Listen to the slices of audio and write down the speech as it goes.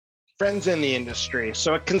friends in the industry.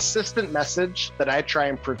 So a consistent message that I try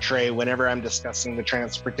and portray whenever I'm discussing the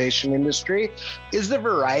transportation industry is the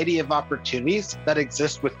variety of opportunities that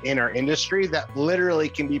exist within our industry that literally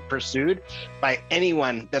can be pursued by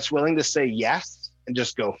anyone that's willing to say yes and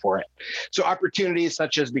just go for it. So opportunities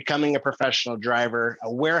such as becoming a professional driver,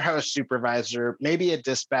 a warehouse supervisor, maybe a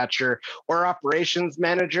dispatcher or operations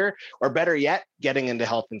manager, or better yet, getting into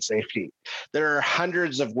health and safety. There are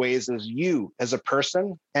hundreds of ways as you, as a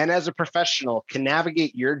person and as a professional, can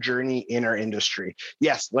navigate your journey in our industry.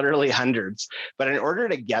 Yes, literally hundreds. But in order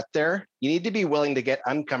to get there, you need to be willing to get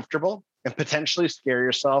uncomfortable and potentially scare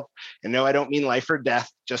yourself. And no, I don't mean life or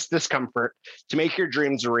death, just discomfort to make your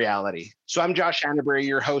dreams a reality. So I'm Josh Hannabury,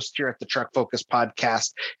 your host here at the Truck Focus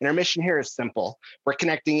Podcast. And our mission here is simple. We're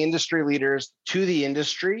connecting industry leaders to the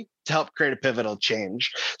industry to help create a pivotal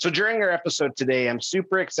change. So during our episode today, I'm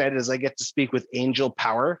super excited as I get to speak with Angel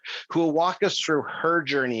Power, who will walk us through her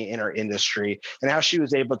journey in our industry and how she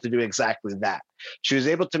was able to do exactly that. She was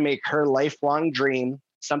able to make her lifelong dream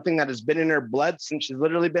something that has been in her blood since she's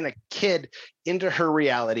literally been a kid into her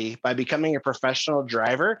reality by becoming a professional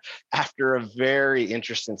driver after a very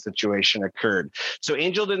interesting situation occurred. So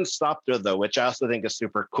Angel didn't stop there though, which I also think is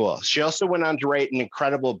super cool. She also went on to write an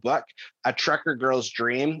incredible book, A Trucker Girl's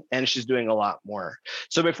Dream, and she's doing a lot more.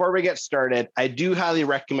 So before we get started, I do highly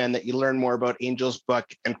recommend that you learn more about Angel's book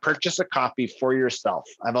and purchase a copy for yourself.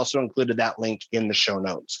 I've also included that link in the show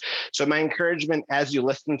notes. So my encouragement as you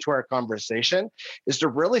listen to our conversation is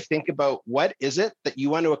to really think about what is it that you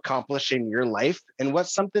want to accomplish in your life and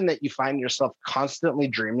what's something that you find yourself constantly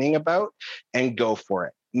dreaming about, and go for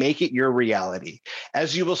it. Make it your reality.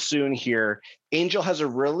 As you will soon hear, Angel has a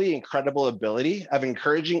really incredible ability of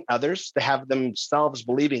encouraging others to have themselves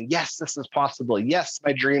believing, yes, this is possible. Yes,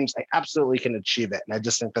 my dreams, I absolutely can achieve it. And I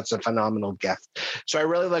just think that's a phenomenal gift. So I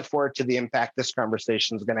really look forward to the impact this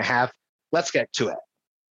conversation is going to have. Let's get to it.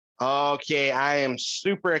 Okay, I am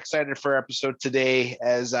super excited for our episode today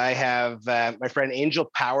as I have my friend Angel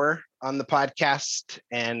Power on the podcast.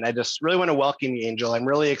 And I just really want to welcome you, Angel. I'm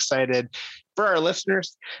really excited for our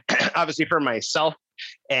listeners, obviously for myself.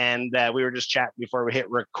 And we were just chatting before we hit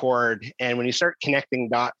record. And when you start connecting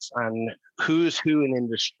dots on who's who in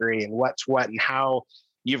industry and what's what and how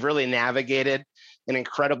you've really navigated an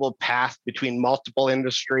incredible path between multiple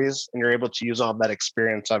industries, and you're able to use all that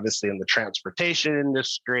experience, obviously, in the transportation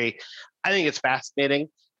industry. I think it's fascinating.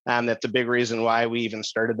 That's a big reason why we even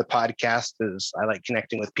started the podcast, is I like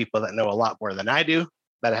connecting with people that know a lot more than I do,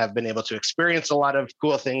 that have been able to experience a lot of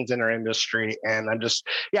cool things in our industry. And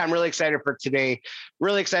I'm really excited for today.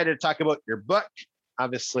 Really excited to talk about your book.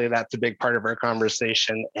 Obviously, that's a big part of our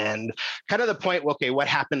conversation and kind of the point, okay, what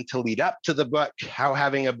happened to lead up to the book, how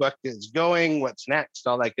having a book is going, what's next,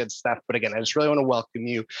 all that good stuff. But again, I just really want to welcome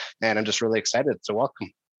you, and I'm just really excited. So welcome.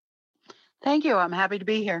 Thank you. I'm happy to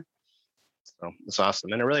be here. So it's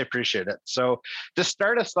awesome. And I really appreciate it. So to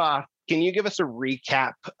start us off, can you give us a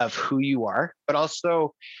recap of who you are, but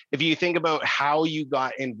also if you think about how you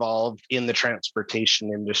got involved in the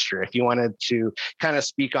transportation industry, if you wanted to kind of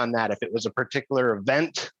speak on that, if it was a particular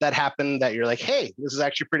event that happened that you're like, hey, this is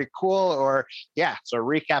actually pretty cool, or so a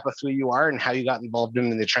recap of who you are and how you got involved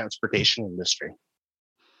in the transportation industry.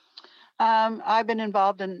 I've been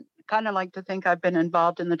involved in I've been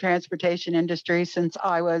involved in the transportation industry since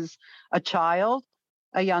I was a child,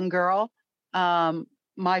 a young girl.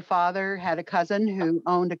 My father had a cousin who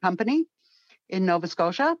owned a company in Nova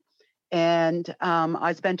Scotia, and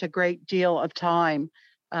I spent a great deal of time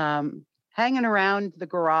hanging around the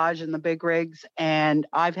garage and the big rigs, and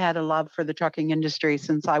I've had a love for the trucking industry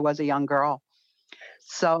since I was a young girl.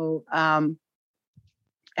 So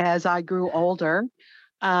as I grew older,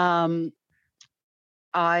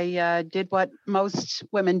 I did what most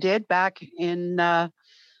women did back in their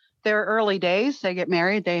early days. They get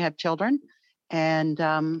married, they have children. And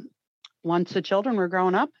once the children were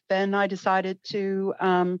grown up, then I decided to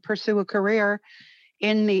pursue a career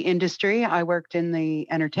in the industry. I worked in the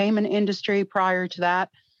entertainment industry prior to that,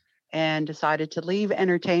 and decided to leave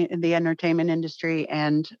the entertainment industry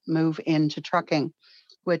and move into trucking,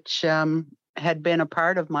 which had been a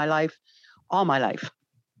part of my life all my life.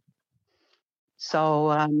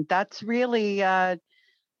 So that's really the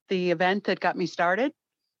event that got me started.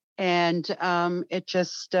 And it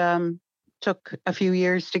just took a few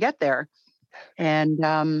years to get there. And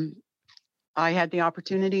I had the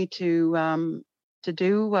opportunity to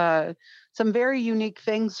do some very unique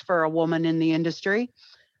things for a woman in the industry.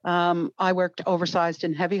 I worked oversized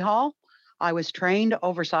and heavy haul. I was trained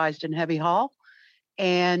oversized and heavy haul.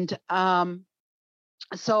 And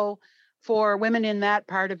so for women in that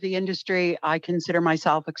part of the industry, I consider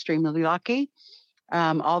myself extremely lucky.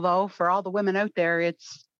 Although for all the women out there,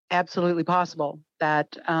 it's absolutely possible that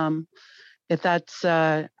if that's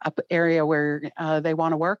an area where they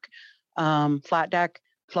want to work, flat deck,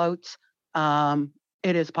 floats,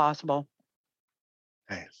 it is possible.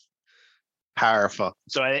 Nice. Powerful.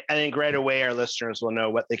 So I think right away our listeners will know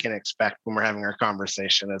what they can expect when we're having our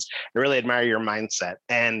conversation. Is I really admire your mindset.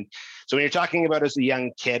 And so when you're talking about as a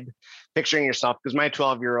young kid, picturing yourself, because my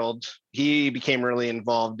 12-year-old, he became really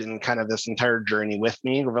involved in kind of this entire journey with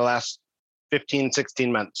me over the last 15,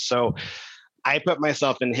 16 months. So I put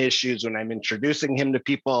myself in his shoes when I'm introducing him to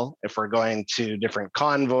people, if we're going to different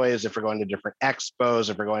convoys, if we're going to different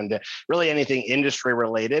expos, if we're going to really anything industry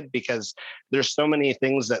related, because there's so many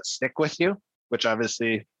things that stick with you, which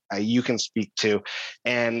obviously you can speak to.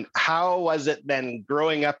 And how was it then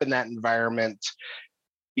growing up in that environment,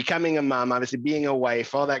 becoming a mom, obviously being a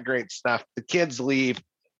wife, all that great stuff, the kids leave.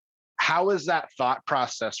 How was that thought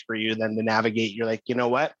process for you then to navigate? You're like, you know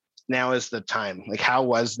what? Now is the time. Like, how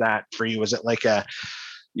was that for you? Was it like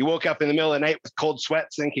you woke up in the middle of the night with cold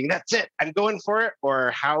sweats thinking, that's it, I'm going for it?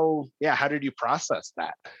 Or how did you process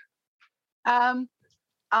that? I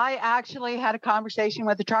actually had a conversation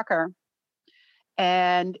with a trucker,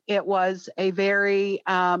 and it was a very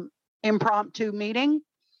impromptu meeting.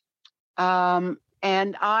 And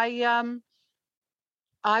I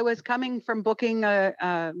was coming from booking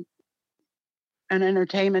an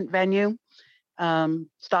entertainment venue.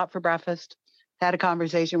 Stopped for breakfast, had a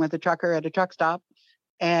conversation with a trucker at a truck stop,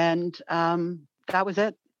 and that was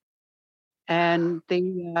it. And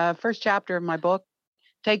the first chapter of my book,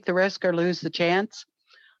 Take the Risk or Lose the Chance,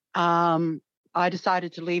 I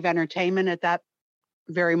decided to leave entertainment at that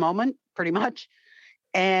very moment, pretty much,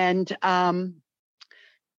 and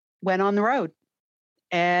went on the road.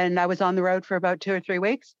 And I was on the road for about 2 or 3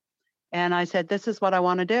 weeks, and I said, this is what I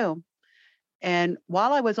want to do. And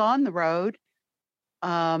while I was on the road,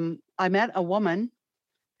 I met a woman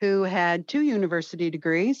who had 2 university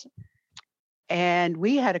degrees, and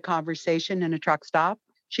we had a conversation in a truck stop.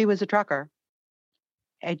 She was a trucker,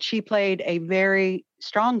 and she played a very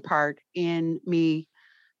strong part in me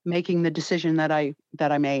making the decision that I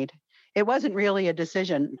made. It wasn't really a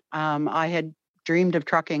decision. I had dreamed of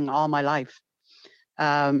trucking all my life.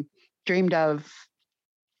 Dreamed of,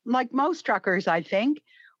 like most truckers, I think,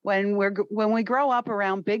 when we grow up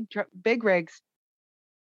around big rigs,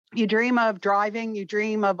 you dream of driving, you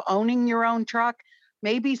dream of owning your own truck,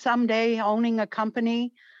 maybe someday owning a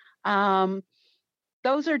company.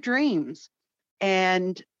 Those are dreams.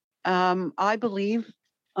 And I believe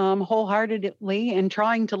wholeheartedly in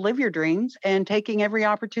trying to live your dreams and taking every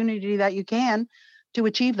opportunity that you can to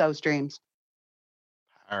achieve those dreams.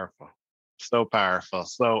 Powerful. So powerful.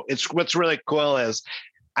 So what's really cool is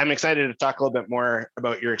I'm excited to talk a little bit more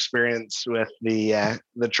about your experience with the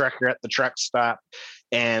trucker at the truck stop.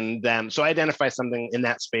 And so I identify something in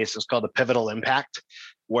that space is called a pivotal impact,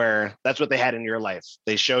 where that's what they had in your life.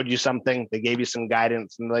 They showed you something, they gave you some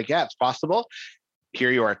guidance, and like, yeah, it's possible.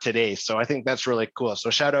 Here you are today. So I think that's really cool. So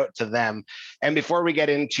shout out to them. And before we get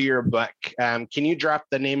into your book, can you drop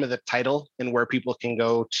the name of the title and where people can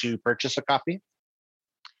go to purchase a copy?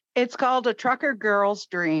 It's called A Trucker Girl's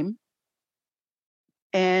Dream.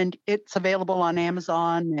 And it's available on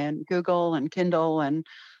Amazon and Google and Kindle and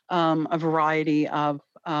a variety of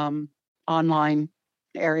online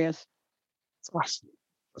areas. That's awesome.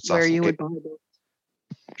 Where you would buy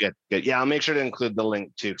it. Good. Yeah, I'll make sure to include the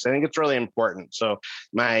link too, because I think it's really important. So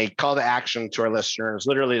my call to action to our listeners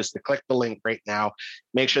literally is to click the link right now.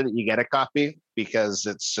 Make sure that you get a copy, because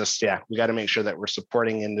it's just, we got to make sure that we're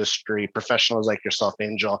supporting industry professionals like yourself,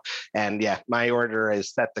 Angel. And my order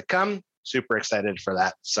is set to come. Super excited for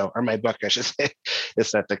that. So, or my book, I should say,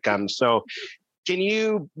 is set to come. So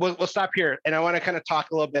we'll stop here. And I want to kind of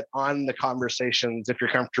talk a little bit on the conversations, if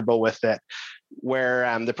you're comfortable with it,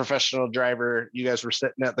 where the professional driver, you guys were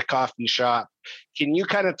sitting at the coffee shop. Can you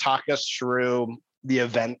kind of talk us through the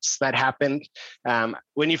events that happened?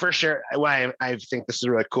 When you first shared, why I think this is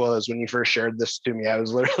really cool is when you first shared this to me, I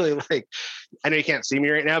was literally like, I know you can't see me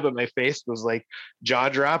right now, but my face was like jaw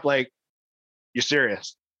drop, like, you're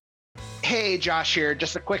serious? Hey, Josh here.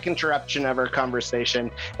 Just a quick interruption of our conversation,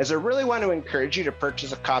 as I really want to encourage you to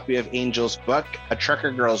purchase a copy of Angel's book, A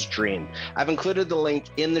Trucker Girl's Dream. I've included the link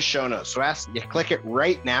in the show notes, so I ask you click it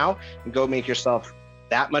right now and go make yourself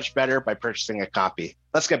that much better by purchasing a copy.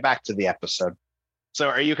 Let's get back to the episode. So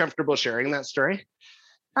are you comfortable sharing that story?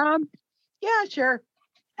 Yeah, sure.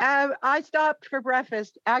 I stopped for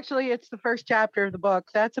breakfast. Actually, it's the first chapter of the book.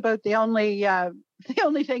 That's about the only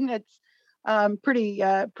thing that's pretty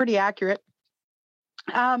accurate.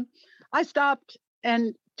 I stopped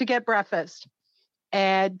to get breakfast,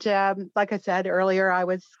 And like I said earlier, I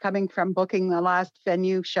was coming from booking the last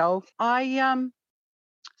venue show. I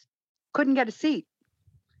couldn't get a seat.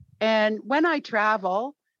 And when I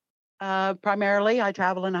travel, primarily I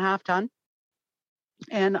travel in a half ton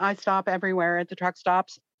and I stop everywhere at the truck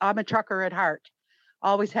stops. I'm a trucker at heart,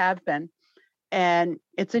 always have been. And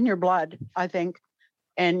it's in your blood, I think.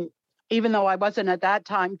 And even though I wasn't at that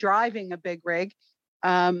time driving a big rig,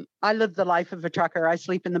 I live the life of a trucker. I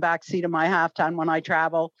sleep in the back seat of my half ton when I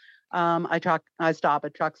travel. I stop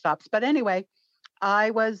at truck stops. But anyway,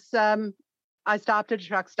 I stopped at a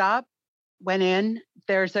truck stop, went in.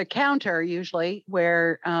 There's a counter usually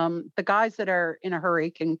where the guys that are in a hurry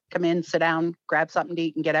can come in, sit down, grab something to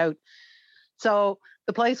eat, and get out. So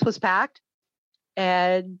the place was packed,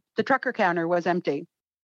 and the trucker counter was empty.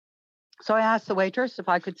 So I asked the waitress if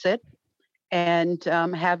I could sit and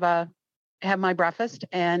have my breakfast.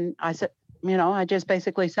 And I said, I just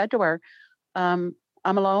basically said to her, I'm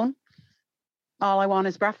alone. All I want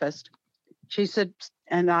is breakfast. She said,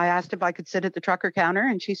 and I asked if I could sit at the trucker counter,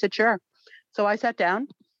 and she said, sure. So I sat down,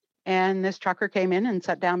 and this trucker came in and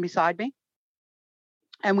sat down beside me,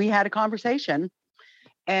 and we had a conversation.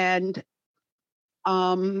 And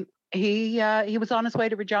he was on his way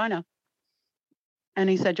to Regina, and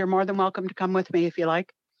he said, you're more than welcome to come with me if you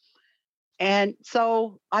like. And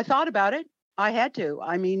so I thought about it. I had to.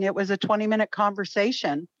 I mean, it was a 20-minute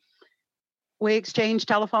conversation. We exchanged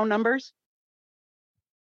telephone numbers,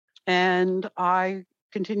 and I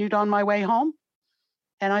continued on my way home.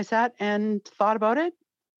 And I sat and thought about it.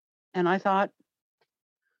 And I thought,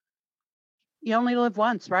 you only live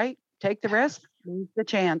once, right? Take the risk, lose the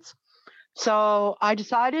chance. So I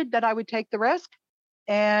decided that I would take the risk,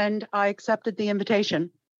 and I accepted the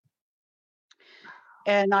invitation.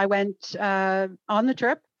 And I went on the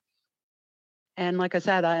trip. And like I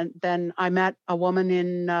said, then I met a woman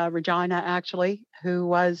in Regina, actually, who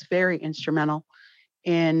was very instrumental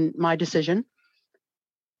in my decision.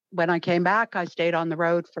 When I came back, I stayed on the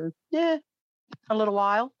road for a little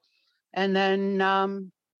while, and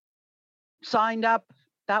then signed up.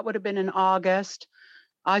 That would have been in August.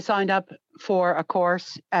 I signed up for a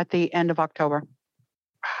course at the end of October.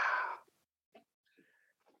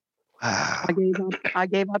 I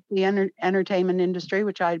gave up the entertainment industry,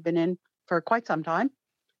 which I had been in for quite some time,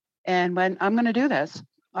 and went, I'm going to do this.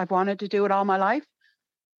 I've wanted to do it all my life.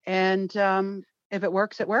 And if it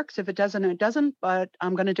works, it works. If it doesn't, it doesn't. But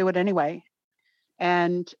I'm going to do it anyway.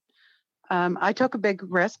 And I took a big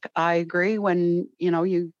risk. I agree. When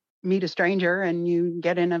you meet a stranger and you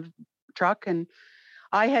get in a truck, and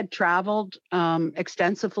I had traveled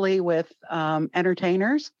extensively with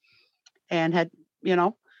entertainers, and had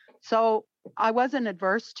so I wasn't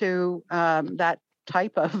adverse to that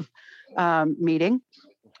type of meeting.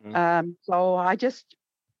 Mm-hmm. So I just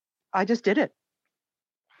did it.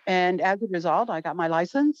 And as a result, I got my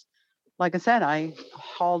license. Like I said, I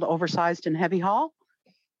hauled oversized and heavy haul,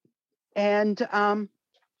 and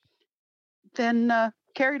then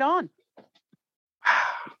carried on.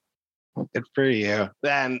 Good for you.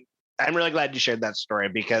 And I'm really glad you shared that story,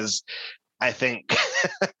 because I think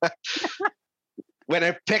when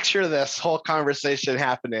I picture this whole conversation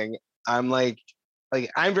happening, I'm like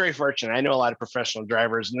I'm very fortunate. I know a lot of professional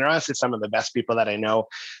drivers, and they're honestly some of the best people that I know.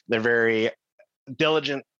 They're very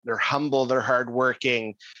diligent, they're humble, they're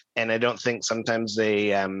hardworking, and I don't think sometimes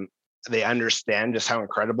they understand just how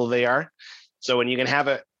incredible they are. So when you can have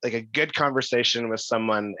a good conversation with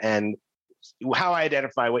someone, and how I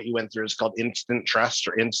identify what you went through is called instant trust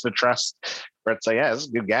or insta trust, where it's like, yeah, this is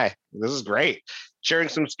a good guy, this is great, sharing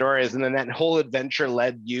some stories, and then that whole adventure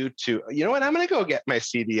led you to, you know what, I'm going to go get my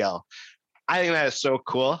CDL. I think that is so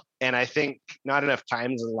cool. And I think not enough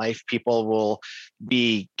times in life people will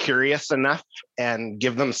be curious enough and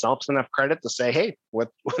give themselves enough credit to say, hey, what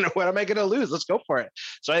am I going to lose? Let's go for it.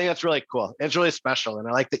 So I think that's really cool. It's really special. And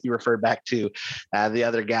I like that you referred back to the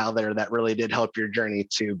other gal there that really did help your journey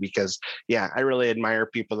too, because I really admire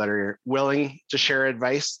people that are willing to share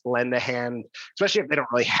advice, lend a hand, especially if they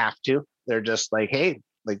don't really have to. They're just like, hey,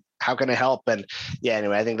 how can I help? And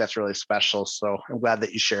anyway, I think that's really special. So I'm glad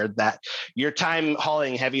that you shared that. Your time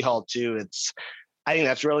hauling heavy haul too. I think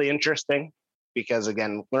that's really interesting, because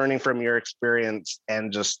again, learning from your experience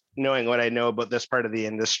and just knowing what I know about this part of the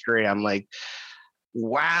industry, I'm like,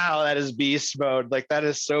 wow, that is beast mode. That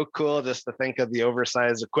is so cool just to think of the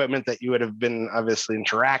oversized equipment that you would have been obviously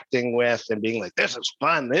interacting with and being like, this is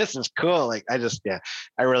fun. This is cool.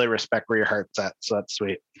 I really respect where your heart's at. So that's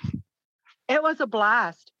sweet. It was a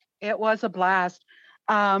blast.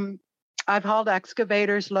 I've hauled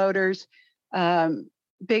excavators, loaders,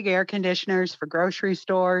 big air conditioners for grocery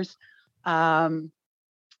stores, rock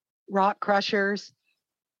crushers,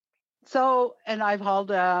 So, and I've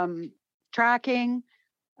hauled tracking.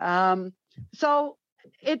 Um, so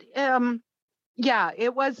it, yeah,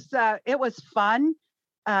 it was fun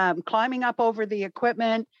climbing up over the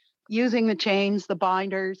equipment, using the chains, the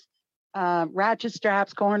binders, ratchet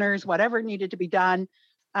straps, corners, whatever needed to be done,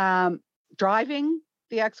 driving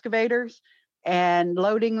the excavators and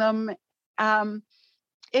loading them. Um,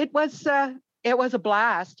 it was a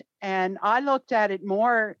blast, and I looked at it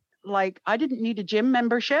more like I didn't need a gym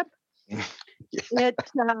membership. It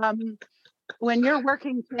when you're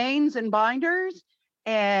working chains and binders,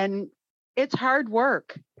 and it's hard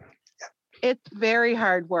work. It's very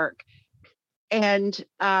hard work, and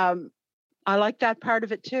I like that part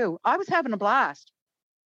of it too. I was having a blast.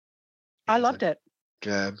 I loved it.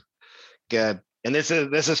 Good, good. And this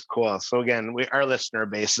is cool. So again, our listener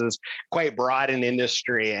base is quite broad in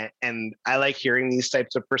industry, and I like hearing these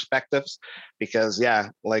types of perspectives because, yeah,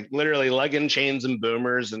 like literally lugging chains and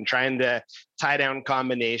boomers and trying to tie down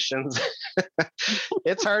combinations,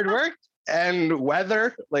 it's hard work. And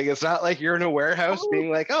weather, like it's not like you're in a warehouse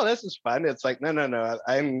being like, oh, this is fun. It's like, no,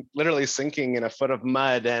 I'm literally sinking in a foot of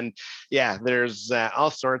mud. And yeah, there's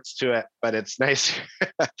all sorts to it, but it's nice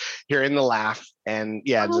hearing the laugh. And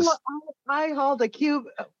yeah, just I hauled a cube.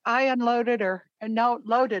 I unloaded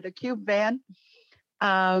loaded a cube van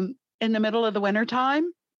in the middle of the winter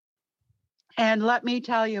time. And let me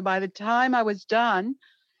tell you, by the time I was done,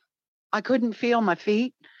 I couldn't feel my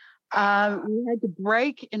feet. We had to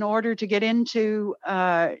break in order to get into,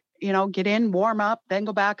 get in, warm up, then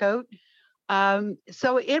go back out.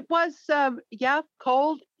 So it was,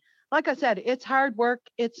 cold. Like I said, it's hard work.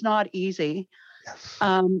 It's not easy. Yes.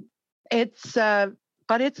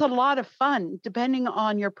 But it's a lot of fun, depending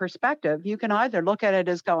on your perspective. You can either look at it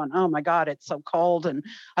as going, oh my God, it's so cold and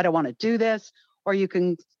I don't want to do this. Or you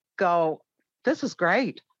can go, this is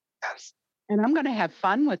great. Yes. And I'm going to have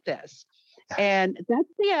fun with this. And that's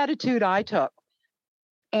the attitude I took.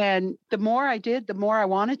 And the more I did, the more I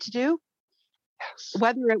wanted to do. Yes.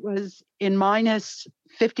 Whether it was in minus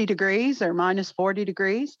 50 degrees or minus 40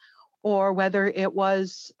 degrees, or whether it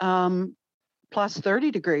was plus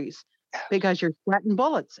 30 degrees, because you're sweating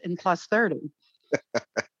bullets in plus 30.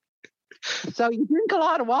 So you drink a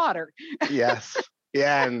lot of water. Yes.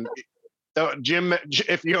 Yeah. And gym,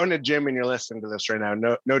 if you own a gym and you're listening to this right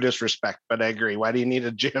now, no disrespect, but I agree. Why do you need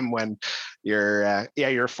a gym when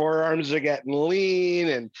your forearms are getting lean?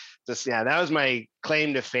 And just, that was my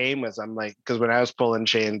claim to fame was because when I was pulling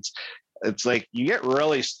chains, it's like you get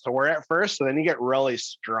really sore at first, so then you get really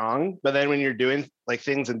strong. But then when you're doing like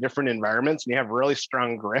things in different environments and you have really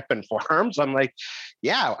strong grip and forearms, I'm like,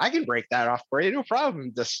 yeah, I can break that off for you, no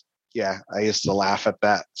problem. I used to laugh at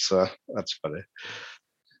that. So that's funny.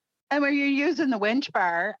 And when you're using the winch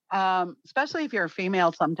bar, especially if you're a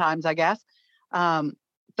female, sometimes I guess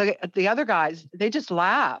the other guys, they just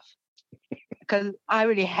laugh because I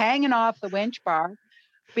would be hanging off the winch bar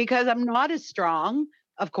because I'm not as strong,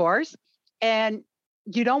 of course, and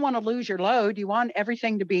you don't want to lose your load. You want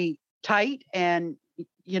everything to be tight, and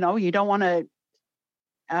you don't want to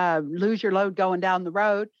lose your load going down the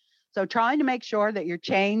road. So trying to make sure that your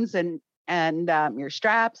chains and your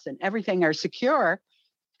straps and everything are secure.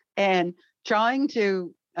 And trying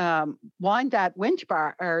to wind that winch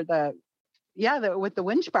bar or with the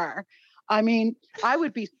winch bar. I mean, I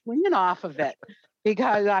would be swinging off of it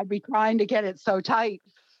because I'd be trying to get it so tight.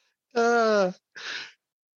 So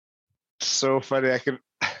funny.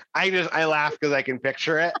 I laugh because I can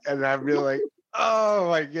picture it, and I'd be like, oh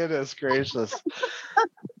my goodness gracious.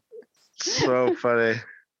 So funny.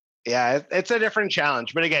 Yeah, it's a different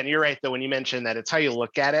challenge. But again, you're right though when you mentioned that it's how you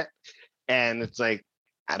look at it, and it's like,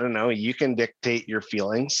 I don't know, you can dictate your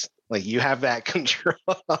feelings. Like you have that control.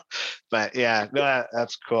 But yeah, no,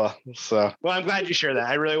 that's cool. So, well, I'm glad you shared that.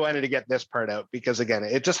 I really wanted to get this part out because again,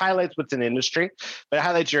 it just highlights what's in industry, but it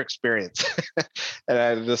highlights your experience.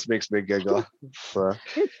 And it just makes me giggle. So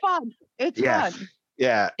it's fun. It's fun.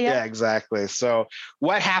 Yeah, exactly. So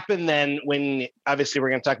what happened then when, obviously we're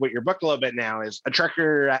going to talk about your book a little bit now, is a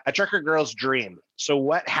trucker girl's dream. So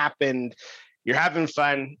what happened? You're having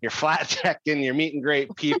fun, you're flat decking, you're meeting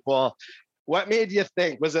great people. What made you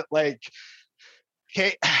think? Was it like,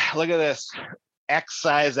 hey, look at this X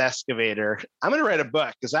size excavator, I'm going to write a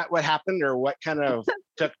book? Is that what happened, or what kind of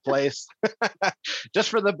took place? Just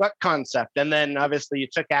for the book concept. And then obviously you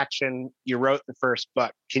took action, you wrote the first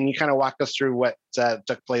book. Can you kind of walk us through what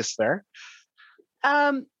took place there?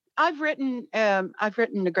 I've written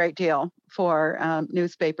a great deal for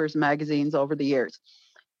newspapers and magazines over the years,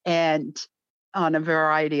 and on a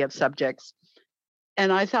variety of subjects. And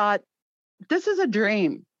I thought, this is a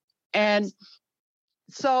dream. And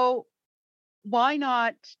so why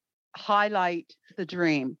not highlight the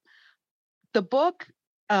dream. The book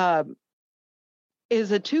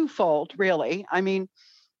is a twofold, really. I mean,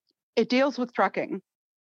 it deals with trucking.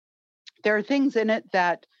 There are things in it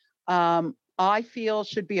that I feel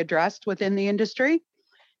should be addressed within the industry.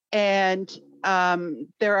 And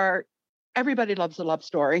everybody loves a love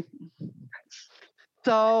story.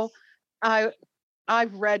 So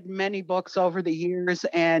I've read many books over the years,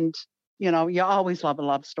 and, you always love a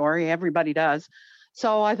love story. Everybody does.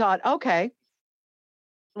 So I thought, okay,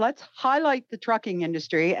 let's highlight the trucking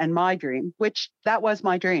industry and my dream, which that was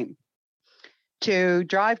my dream, to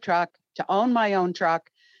drive truck, to own my own truck,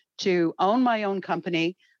 to own my own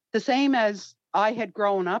company, the same as I had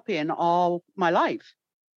grown up in all my life.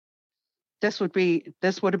 This would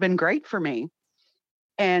have been great for me.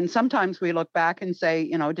 And sometimes we look back and say,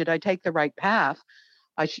 did I take the right path?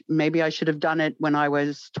 Maybe I should have done it when I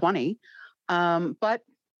was 20. But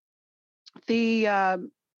the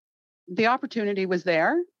opportunity was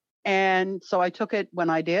there. And so I took it when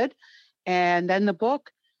I did. And then the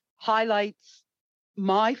book highlights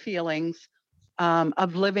my feelings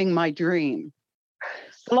of living my dream.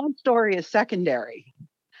 The love story is secondary.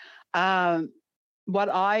 What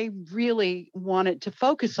I really wanted to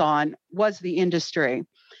focus on was the industry.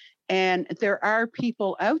 And there are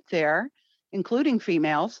people out there, including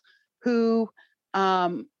females, who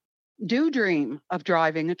do dream of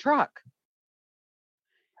driving a truck.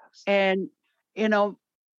 And,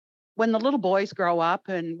 when the little boys grow up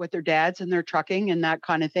and with their dads and their trucking and that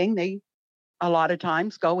kind of thing, they a lot of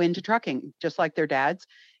times go into trucking, just like their dads.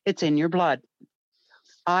 It's in your blood.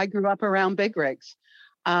 I grew up around big rigs.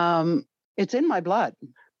 It's in my blood.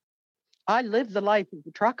 I live the life of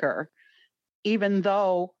a trucker, even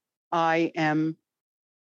though I am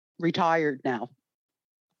retired now.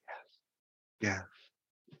 Yeah.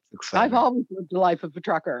 I've always lived the life of a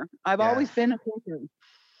trucker. I've always been a trucker.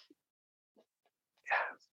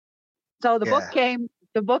 Yeah. So the book came.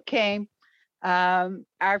 The book came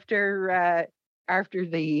after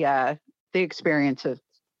the experiences.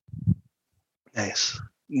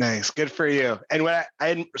 Nice, good for you. And what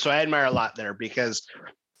I admire a lot there, because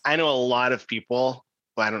I know a lot of people.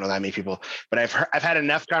 Well, I don't know that many people, but I've had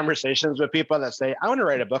enough conversations with people that say, I want to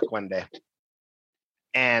write a book one day,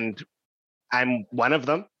 and I'm one of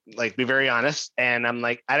them. Like, be very honest. And I'm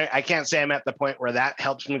like, I can't say I'm at the point where that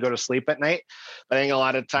helps me go to sleep at night. But I think a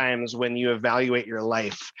lot of times when you evaluate your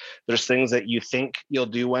life, there's things that you think you'll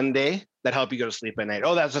do one day that help you go to sleep at night.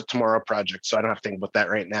 Oh, that's a tomorrow project, so I don't have to think about that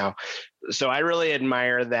right now. So I really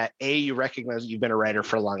admire that, you recognize you've been a writer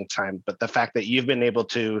for a long time, but the fact that you've been able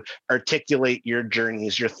to articulate your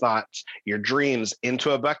journeys, your thoughts, your dreams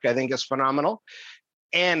into a book, I think is phenomenal.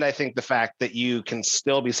 And I think the fact that you can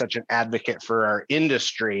still be such an advocate for our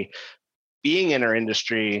industry, being in our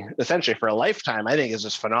industry essentially for a lifetime, I think is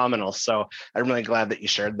just phenomenal. So I'm really glad that you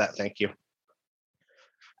shared that. Thank you.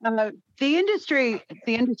 The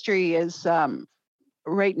industry is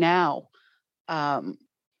right now,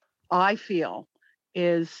 I feel,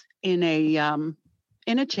 is in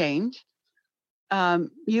a change.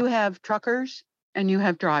 You have truckers and you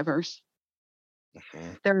have drivers. Mm-hmm.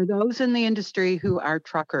 There are those in the industry who are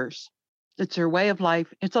truckers. It's their way of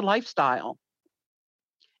life. It's a lifestyle.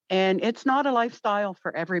 And it's not a lifestyle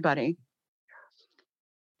for everybody.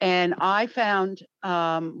 And I found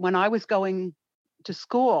when I was going to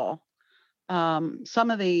school,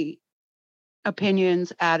 some of the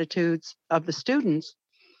opinions, attitudes of the students,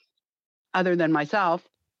 other than myself,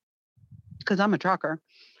 because I'm a trucker,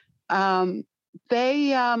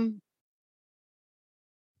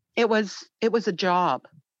 it was a job.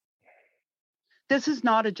 This is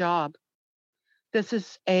not a job. This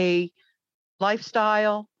is a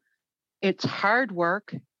lifestyle. It's hard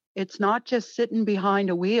work. It's not just sitting behind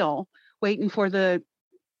a wheel waiting for the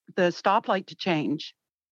stoplight to change.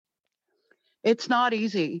 It's not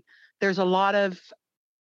easy. There's a lot of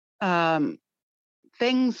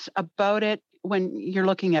things about it when you're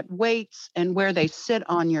looking at weights and where they sit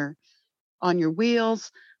on your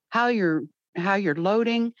wheels, how you're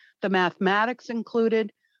loading, the mathematics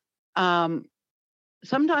included.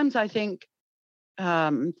 Sometimes I think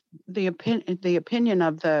the opinion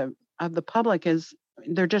of the public is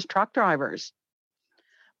they're just truck drivers,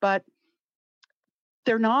 but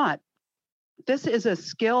they're not. This is a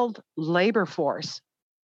skilled labor force.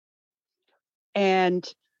 And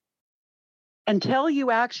until you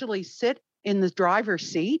actually sit in the driver's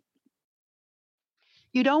seat,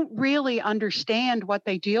 you don't really understand what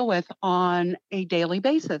they deal with on a daily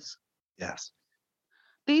basis. Yes.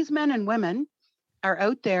 These men and women are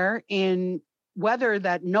out there in weather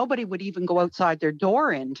that nobody would even go outside their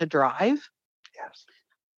door in to drive. Yes.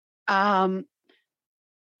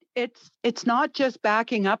 it's not just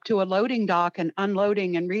backing up to a loading dock and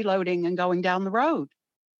unloading and reloading and going down the road.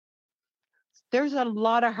 There's a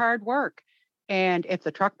lot of hard work. And if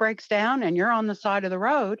the truck breaks down and you're on the side of the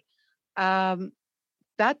road, that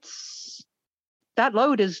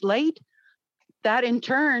load is late. That in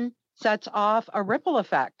turn sets off a ripple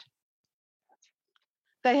effect.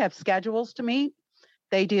 They have schedules to meet.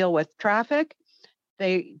 They deal with traffic.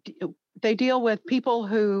 They deal with people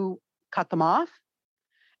who cut them off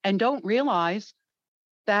and don't realize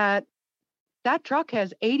that that truck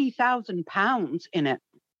has 80,000 pounds in it.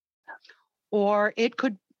 Or it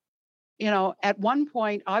could, at one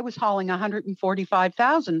point I was hauling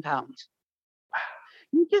 145,000 pounds.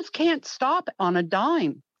 You just can't stop on a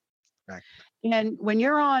dime. Right. And when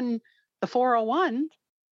you're on the 401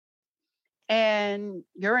 and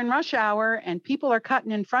you're in rush hour and people are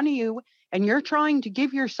cutting in front of you and you're trying to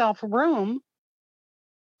give yourself room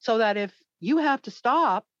so that if you have to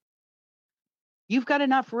stop, you've got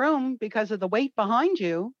enough room because of the weight behind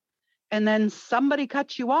you, and then somebody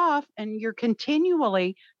cuts you off and you're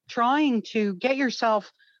continually trying to get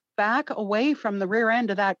yourself back away from the rear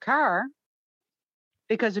end of that car,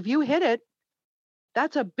 because if you hit it,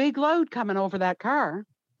 that's a big load coming over that car.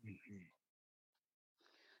 Mm-hmm.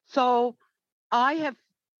 So I have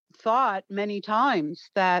thought many times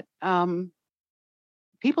that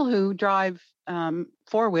people who drive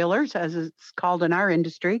four-wheelers, as it's called in our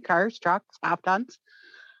industry, cars, trucks, half tons,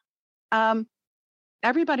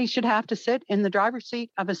 everybody should have to sit in the driver's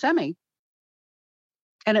seat of a semi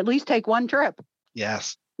and at least take one trip.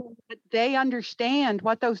 Yes. They understand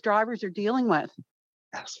what those drivers are dealing with.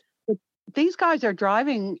 Yes. These guys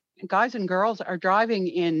and girls are driving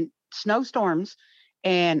in snowstorms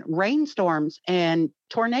and rainstorms and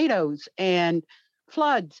tornadoes and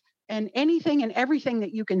floods and anything and everything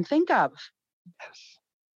that you can think of. Yes.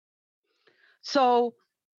 So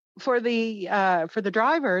for the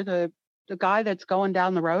driver, the guy that's going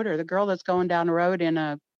down the road or the girl that's going down the road in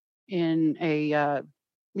a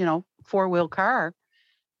four-wheel car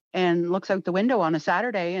and looks out the window on a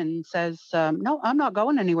Saturday and says, no, I'm not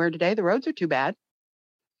going anywhere today. The roads are too bad.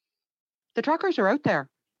 The truckers are out there.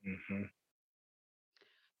 Mm-hmm.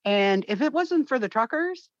 And if it wasn't for the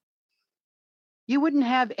truckers, you wouldn't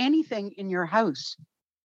have anything in your house.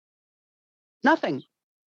 Nothing.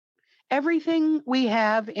 Everything we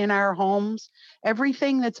have in our homes,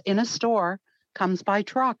 everything that's in a store comes by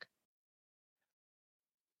truck.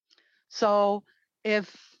 So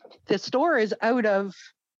if the store is out of,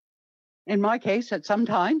 in my case, at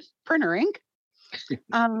sometimes printer ink,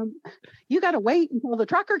 you got to wait until the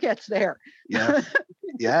trucker gets there.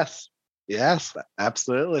 Yes. Yes,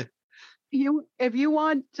 absolutely. If you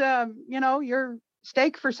want, your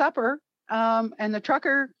steak for supper, and the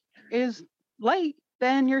trucker is late,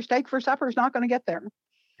 then your steak for supper is not going to get there.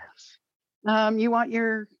 Yes. You want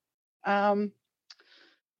your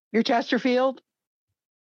Chesterfield,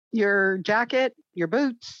 your jacket, your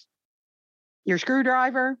boots, your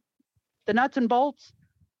screwdriver, the nuts and bolts.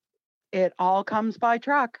 It all comes by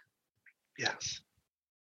truck. Yes.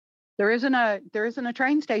 There isn't a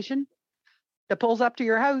train station that pulls up to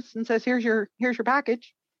your house and says, here's your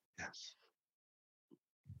package. Yes.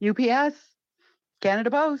 UPS, Canada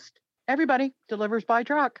Post, everybody delivers by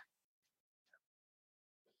truck.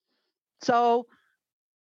 So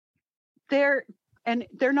they're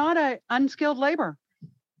not an unskilled labor.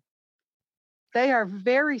 They are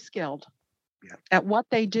very skilled at what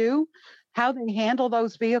they do, how they handle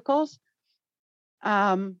those vehicles.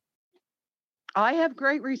 I have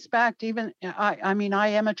great respect. I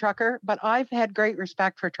am a trucker, but I've had great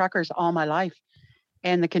respect for truckers all my life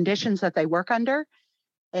and the conditions that they work under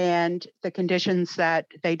and the conditions that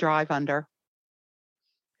they drive under.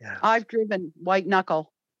 Yes. I've driven white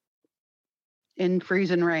knuckle in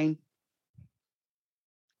freezing rain,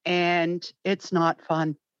 and it's not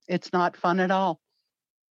fun. It's not fun at all.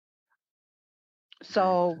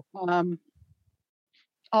 So,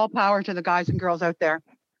 all power to the guys and girls out there.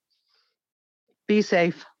 Be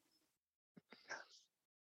safe.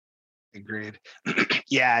 Agreed.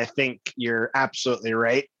 Yeah, I think you're absolutely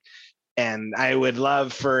right. And I would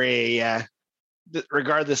love for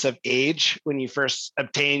regardless of age, when you first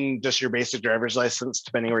obtain just your basic driver's license,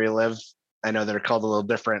 depending where you live, I know they're called a little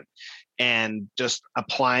different, and just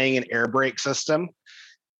applying an air brake system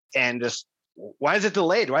and just, why is it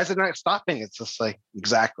delayed? Why is it not stopping? It's just like,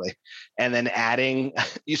 exactly. And then adding,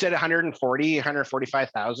 you said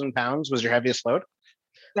 145,000 pounds was your heaviest load?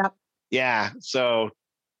 Yeah. Yeah. So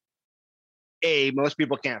most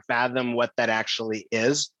people can't fathom what that actually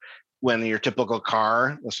is. When your typical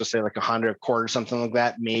car, let's just say like a Honda Accord or something like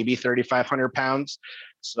that, maybe 3,500 pounds.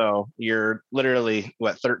 So you're literally,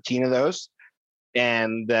 what, 13 of those?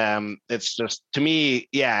 And it's just, to me,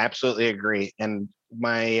 yeah, absolutely agree. And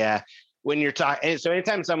when you're talking, so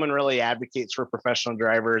anytime someone really advocates for professional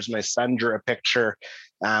drivers, my son drew a picture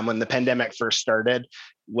when the pandemic first started,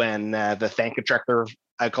 when the Thank a Trucker,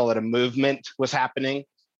 I call it a movement, was happening.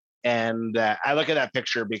 And I look at that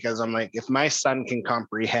picture because I'm like, if my son can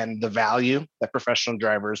comprehend the value that professional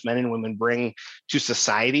drivers, men and women, bring to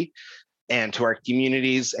society and to our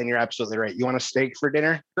communities, and you're absolutely right. You want a steak for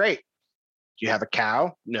dinner? Great. Do you have a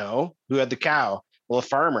cow? No. Who had the cow? Well, a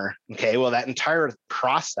farmer. Okay. Well, that entire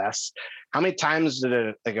process, how many times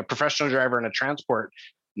did a professional driver in a transport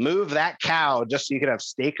move that cow just so you could have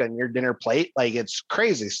steak on your dinner plate? Like, it's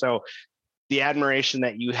crazy. So the admiration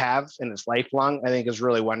that you have, and it's lifelong, I think is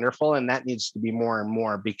really wonderful. And that needs to be more and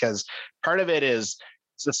more, because part of it is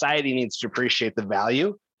society needs to appreciate the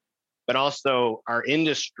value, but also our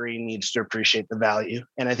industry needs to appreciate the value.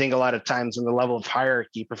 And I think a lot of times in the level of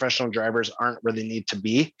hierarchy, professional drivers aren't where they need to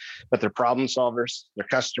be, but they're problem solvers, they're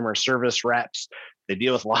customer service reps, they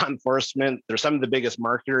deal with law enforcement. They're some of the biggest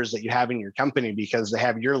marketers that you have in your company because they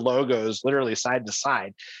have your logos literally side to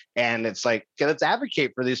side. And it's like, okay, let's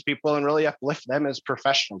advocate for these people and really uplift them as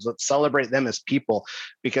professionals. Let's celebrate them as people,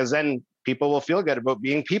 because then people will feel good about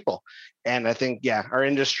being people. And I think, yeah, our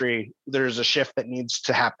industry, there's a shift that needs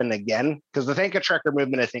to happen again, because the Thank a Trucker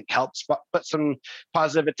movement, I think, helps put some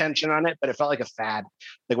positive attention on it, but it felt like a fad.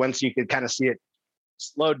 Like once you could kind of see it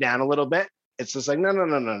slow down a little bit, it's just like,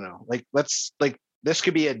 no. Like, let's, like, this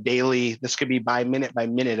could be a daily, this could be by minute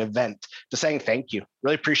event, to saying thank you.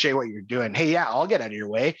 Really appreciate what you're doing. Hey, yeah, I'll get out of your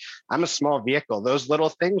way. I'm a small vehicle. Those little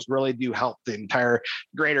things really do help the entire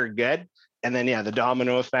greater good. And then, yeah, the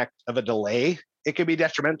domino effect of a delay, it could be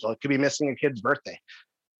detrimental. It could be missing a kid's birthday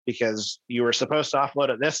because you were supposed to offload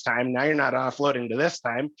at this time. Now you're not offloading to this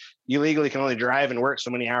time. You legally can only drive and work so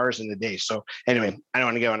many hours in the day. So anyway, I don't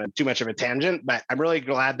want to go on too much of a tangent, but I'm really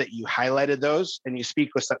glad that you highlighted those and you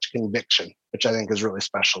speak with such conviction, which I think is really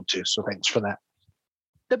special too. So thanks for that.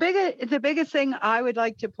 The biggest thing I would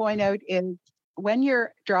like to point out is when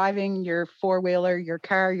you're driving your four-wheeler, your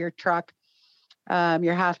car, your truck,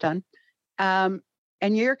 your half ton, and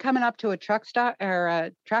you're coming up to a truck stop or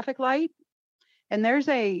a traffic light, and there's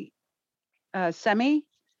a semi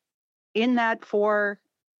in that four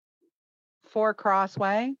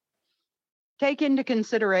crossway, take into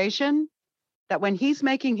consideration that when he's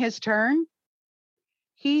making his turn,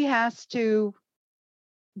 he has to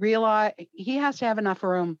realize he has to have enough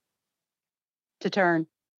room to turn.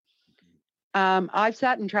 I've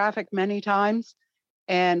sat in traffic many times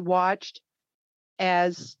and watched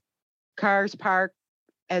as cars park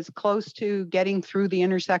as close to getting through the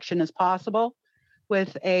intersection as possible,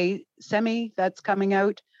 with a semi that's coming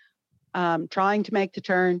out, trying to make the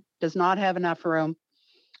turn, does not have enough room.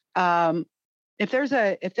 If there's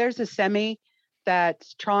a semi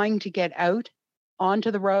that's trying to get out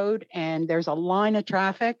onto the road and there's a line of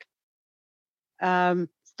traffic,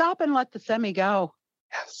 stop and let the semi go.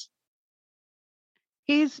 Yes.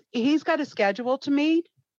 He's got a schedule to meet.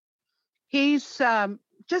 He's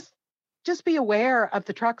just be aware of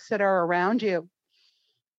the trucks that are around you.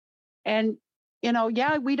 And,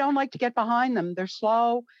 yeah, we don't like to get behind them. They're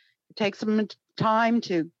slow. It takes them time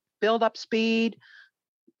to build up speed,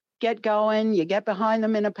 get going. You get behind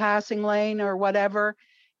them in a passing lane or whatever.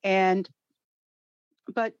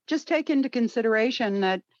 But just take into consideration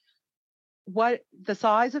that what the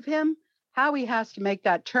size of him, how he has to make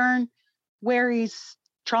that turn, where he's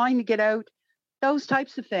trying to get out, those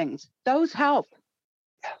types of things, those help.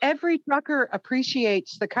 Every trucker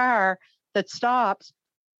appreciates the car that stops,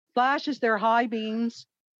 flashes their high beams,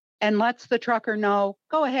 and lets the trucker know,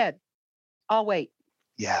 go ahead, I'll wait.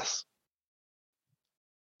 Yes.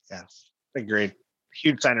 Agreed.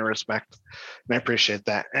 Huge sign of respect. And I appreciate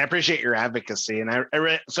that. And I appreciate your advocacy. And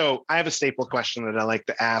so I have a staple question that I like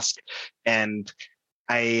to ask. And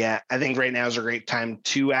I think right now is a great time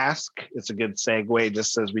to ask. It's a good segue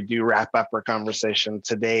just as we do wrap up our conversation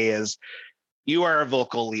today. Is you are a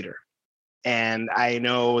vocal leader. And I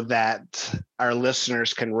know that our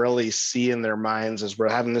listeners can really see in their minds as we're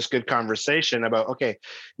having this good conversation about, okay,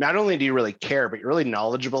 not only do you really care, but you're really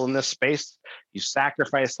knowledgeable in this space. You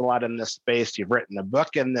sacrificed a lot in this space. You've written a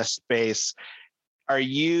book in this space.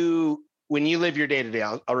 When you live your day-to-day,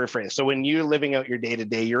 I'll rephrase. So when you're living out your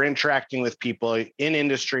day-to-day, you're interacting with people in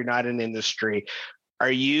industry, not in industry.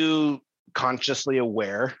 Are you consciously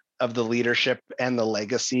aware of the leadership and the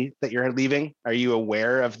legacy that you're leaving? Are you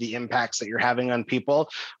aware of the impacts that you're having on people?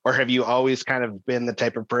 Or have you always kind of been the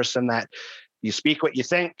type of person that you speak what you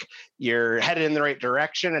think, you're headed in the right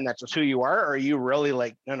direction, and that's just who you are? Or are you really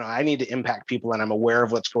like, no, I need to impact people and I'm aware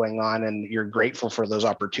of what's going on, and you're grateful for those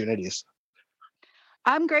opportunities?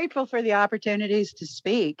 I'm grateful for the opportunities to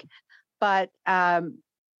speak, but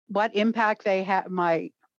what impact they have,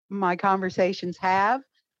 my conversations have,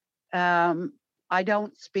 I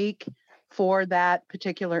don't speak for that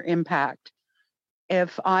particular impact.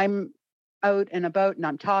 If I'm out and about and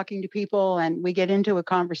I'm talking to people and we get into a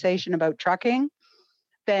conversation about trucking,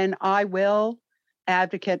 then I will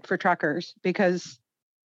advocate for truckers, because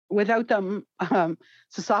without them,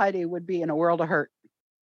 society would be in a world of hurt.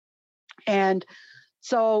 And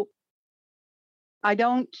so I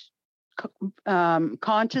don't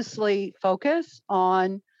consciously focus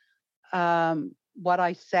on what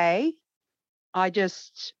I say. I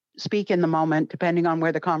just speak in the moment, depending on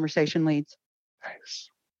where the conversation leads. Nice.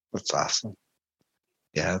 That's awesome.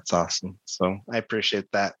 Yeah, that's awesome. So I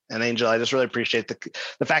appreciate that. And Angel, I just really appreciate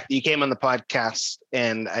the fact that you came on the podcast.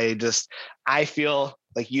 And I feel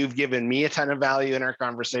like you've given me a ton of value in our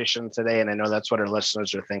conversation today. And I know that's what our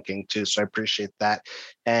listeners are thinking too. So I appreciate that.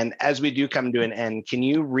 And as we do come to an end, can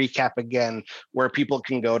you recap again where people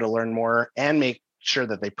can go to learn more and make sure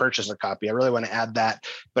that they purchase a copy? I really want to add that,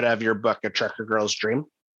 but of your book, A Trucker Girl's Dream.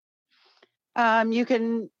 You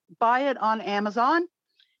can buy it on Amazon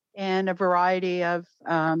and a variety of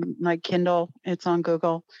like Kindle. It's on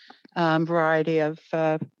Google, variety of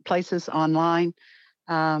places online.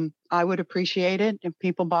 I would appreciate it if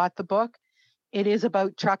people bought the book. It is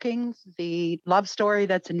about trucking. The love story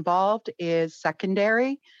that's involved is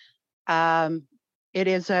secondary. It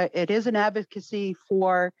is an advocacy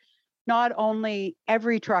for not only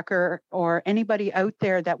every trucker or anybody out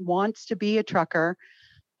there that wants to be a trucker,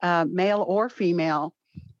 male or female.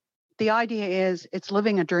 The idea is it's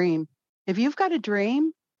living a dream. If you've got a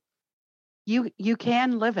dream, you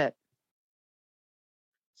can live it.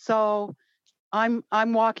 So I'm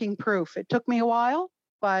walking proof. It took me a while,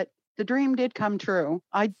 but the dream did come true.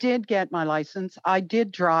 I did get my license. I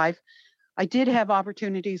did drive. I did have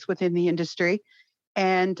opportunities within the industry,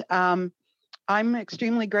 and I'm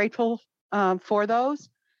extremely grateful for those,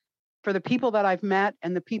 for the people that I've met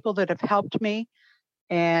and the people that have helped me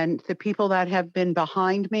and the people that have been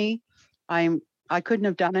behind me. I couldn't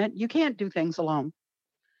have done it. You can't do things alone.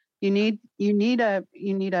 You need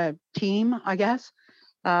a team, I guess.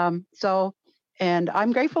 And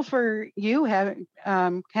I'm grateful for you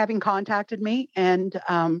having contacted me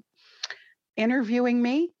and interviewing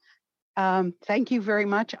me. Thank you very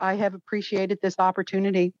much. I have appreciated this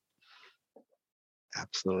opportunity.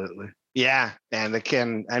 Absolutely. Yeah. And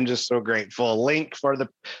again, I'm just so grateful. Link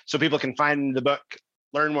so people can find the book,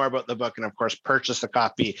 learn more about the book, and of course, purchase a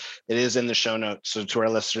copy. It is in the show notes. So to our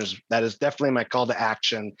listeners, that is definitely my call to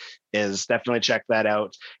action, is definitely check that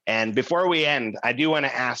out. And before we end, I do want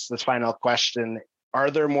to ask this final question.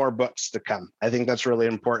 Are there more books to come? I think that's really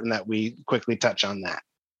important that we quickly touch on that.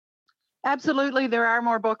 Absolutely. There are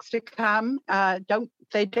more books to come.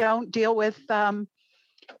 They don't deal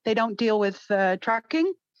with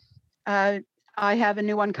trucking. I have a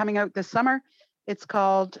new one coming out this summer. It's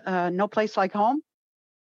called No Place Like Home.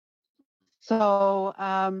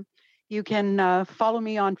 So you can follow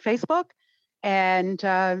me on Facebook, and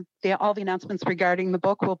all the announcements regarding the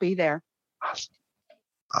book will be there.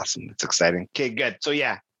 Awesome. It's exciting. Okay, good. So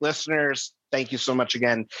yeah, listeners, thank you so much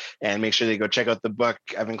again. And make sure that you go check out the book.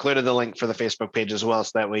 I've included the link for the Facebook page as well,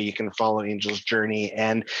 so that way you can follow Angel's journey.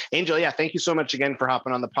 And Angel, yeah, thank you so much again for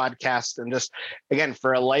hopping on the podcast, and just, again,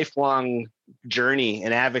 for a lifelong journey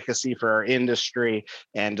and advocacy for our industry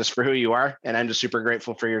and just for who you are. And I'm just super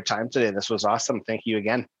grateful for your time today. This was awesome. Thank you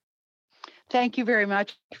again. Thank you very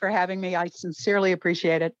much for having me. I sincerely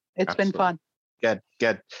appreciate it. It's been fun.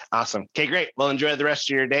 Good. Awesome. Okay, great. Well, enjoy the rest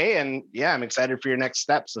of your day. And yeah, I'm excited for your next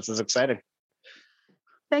steps. This is exciting.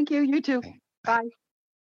 Thank you. You too. Bye.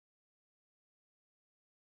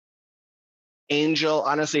 Angel,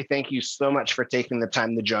 honestly, thank you so much for taking the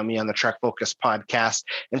time to join me on the Truck Focus podcast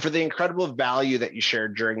and for the incredible value that you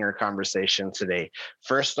shared during our conversation today.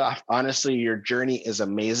 First off, honestly, your journey is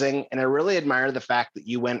amazing. And I really admire the fact that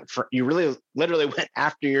you really literally went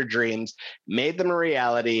after your dreams, made them a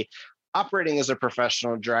reality. Operating as a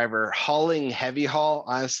professional driver, hauling heavy haul,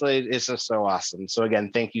 honestly, it's just so awesome. So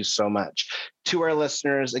again, thank you so much. To our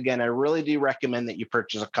listeners, again, I really do recommend that you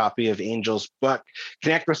purchase a copy of Angel's book.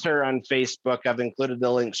 Connect with her on Facebook. I've included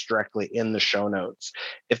the links directly in the show notes.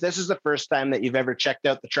 If this is the first time that you've ever checked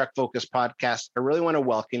out the Truck Focus podcast, I really want to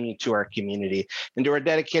welcome you to our community. And to our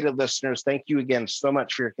dedicated listeners, thank you again so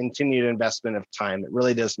much for your continued investment of time. It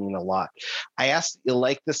really does mean a lot. I ask that you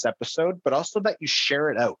like this episode, but also that you share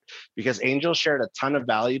it out, because Angel shared a ton of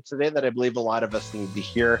value today that I believe a lot of us need to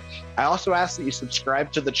hear. I also ask that you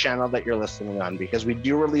subscribe to the channel that you're listening on, because we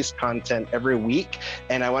do release content every week,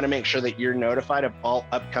 and I want to make sure that you're notified of all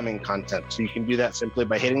upcoming content. So you can do that simply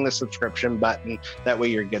by hitting the subscription button. That way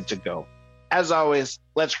you're good to go. As always,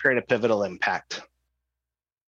 let's create a pivotal impact.